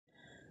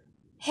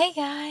Hey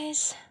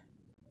guys.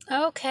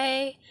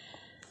 Okay.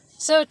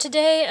 So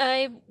today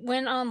I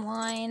went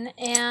online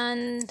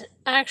and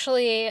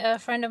actually a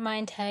friend of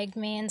mine tagged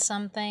me in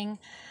something.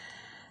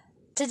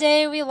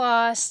 Today we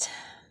lost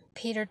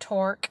Peter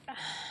Tork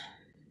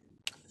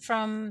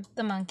from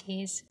the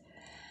Monkees.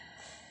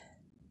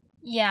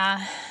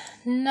 Yeah,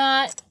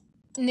 not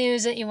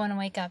news that you want to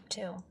wake up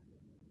to.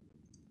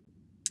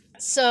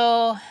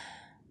 So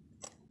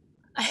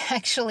I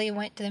actually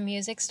went to the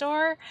music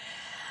store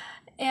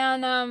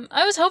and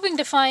I was hoping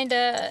to find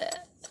a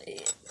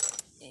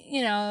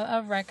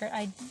record.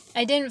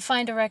 I didn't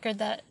find a record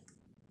that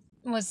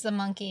was the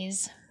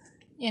Monkees,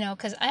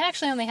 because I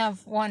actually only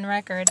have one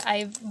record.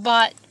 I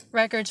bought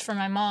records for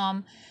my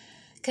mom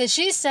because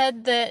she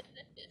said that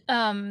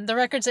the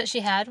records that she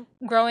had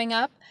growing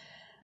up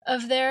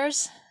of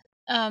theirs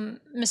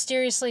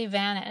mysteriously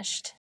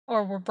vanished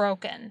or were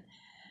broken.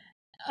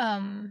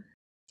 And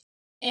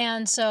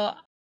so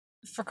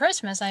for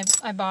Christmas,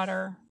 I bought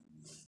her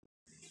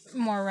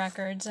more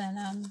records,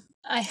 and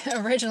I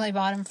originally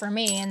bought them for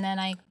me, and then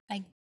I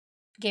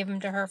gave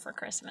them to her for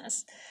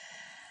Christmas.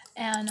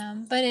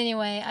 And but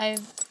anyway, I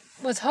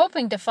was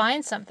hoping to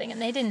find something, and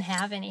they didn't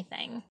have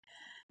anything,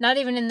 not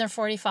even in their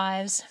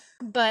 45s.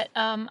 But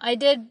I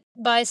did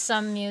buy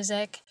some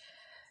music,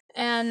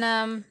 and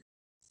I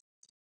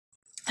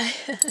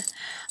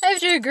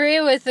have to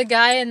agree with the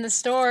guy in the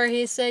store.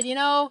 He said,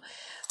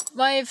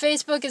 my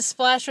Facebook is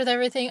splashed with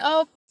everything.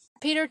 Oh,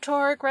 Peter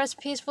Tork, rest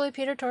peacefully,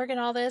 Peter Tork, and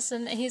all this.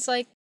 And he's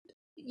like,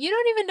 you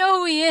don't even know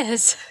who he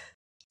is.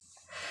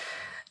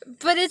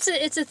 But it's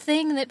a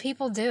thing that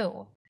people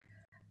do.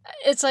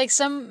 It's like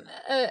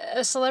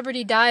a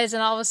celebrity dies,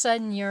 and all of a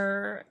sudden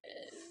you're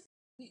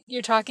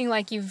talking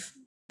like you've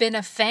been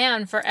a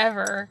fan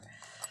forever.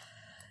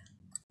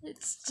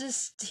 It's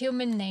just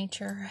human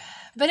nature.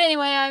 But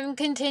anyway, I'm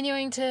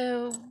continuing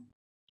to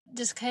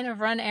just kind of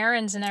run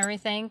errands and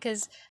everything,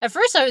 because at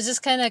first I was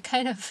just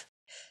kind of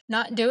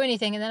not do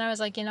anything, and then I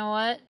was like, you know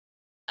what?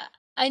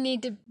 I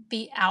need to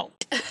be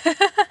out.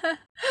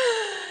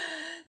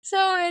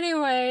 So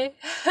anyway,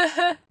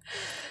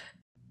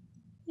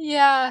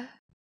 yeah.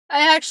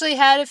 I actually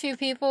had a few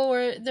people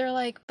where they're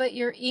like, but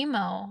you're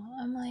emo.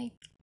 I'm like,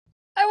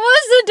 I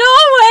was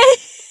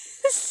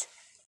always.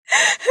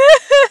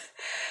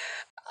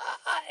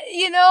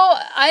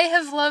 I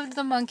have loved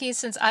the Monkees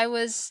since I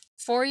was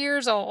 4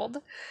 years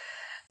old.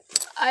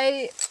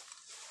 I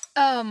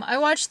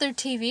watched their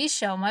TV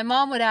show. My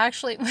mom would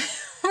actually,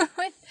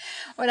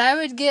 when I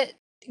would get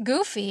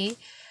goofy,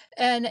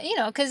 and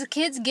because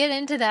kids get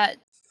into that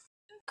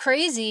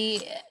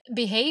crazy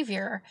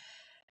behavior,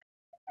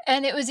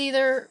 and it was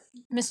either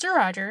Mr.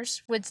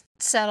 Rogers would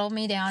settle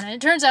me down, and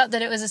it turns out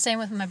that it was the same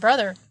with my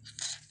brother.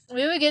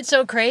 We would get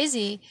so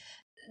crazy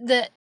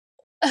that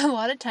a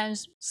lot of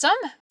times,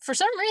 for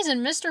some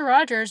reason, Mr.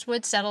 Rogers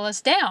would settle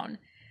us down.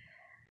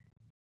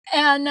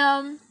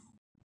 And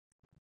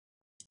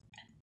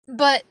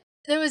but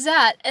there was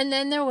that, and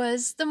then there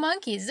was the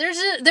Monkees.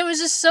 There was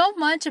just so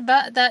much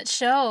about that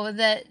show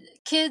that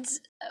kids,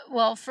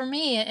 well, for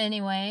me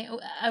anyway,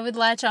 I would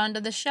latch onto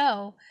the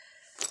show.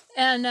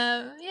 And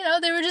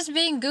they were just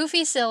being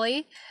goofy,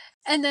 silly,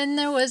 and then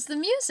there was the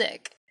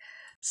music.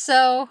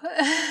 So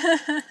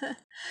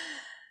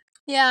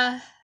yeah.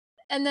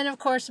 And then of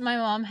course my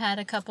mom had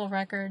a couple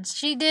records.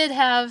 She did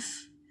have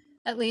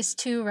at least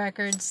 2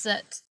 records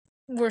that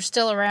were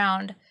still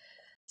around.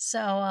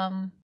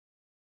 So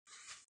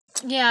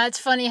yeah, it's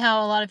funny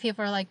how a lot of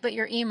people are like, but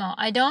you're emo.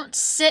 I don't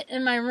sit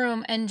in my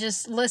room and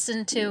just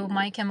listen to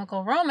My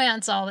Chemical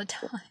Romance all the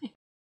time.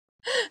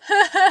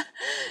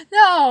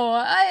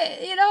 No,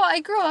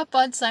 I grew up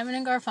on Simon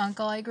and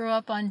Garfunkel. I grew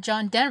up on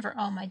John Denver.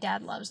 Oh, my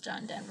dad loves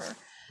John Denver.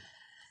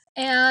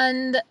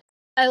 And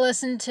I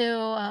listened to,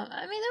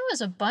 there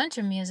was a bunch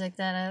of music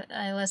that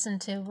I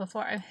listened to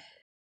before.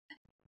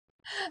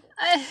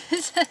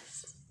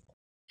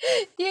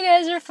 You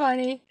guys are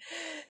funny.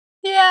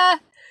 Yeah.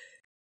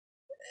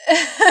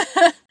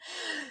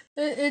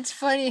 It's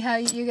funny how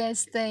you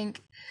guys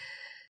think.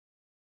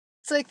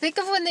 It's like, think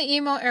of when the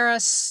emo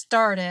era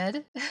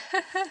started.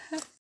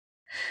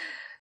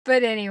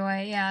 But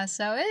anyway, yeah,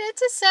 so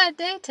it's a sad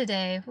day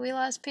today. We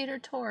lost Peter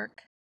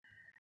Tork.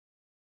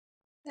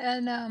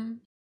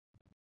 And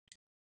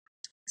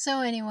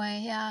so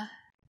anyway, yeah.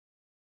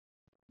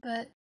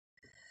 But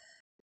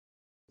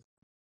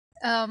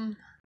I'm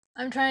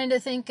trying to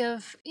think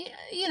of,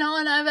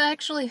 and I've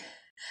actually,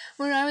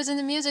 when I was in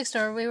the music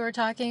store, we were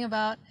talking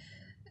about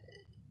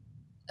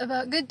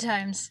good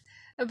times,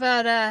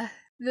 about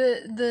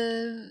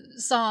the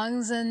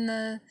songs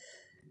and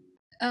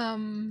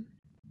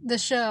the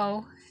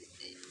show.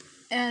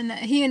 And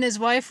he and his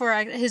wife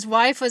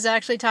was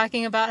actually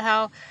talking about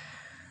how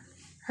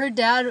her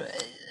dad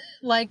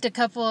liked a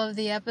couple of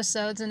the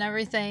episodes and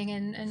everything,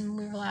 and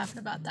we were laughing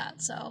about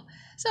that. So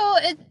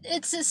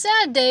it's a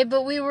sad day,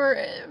 but we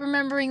were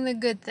remembering the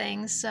good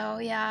things. So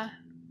yeah.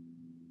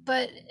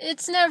 But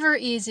it's never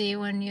easy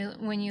when you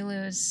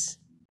lose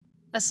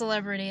a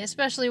celebrity,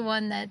 especially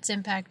one that's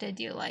impacted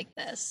you like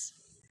this.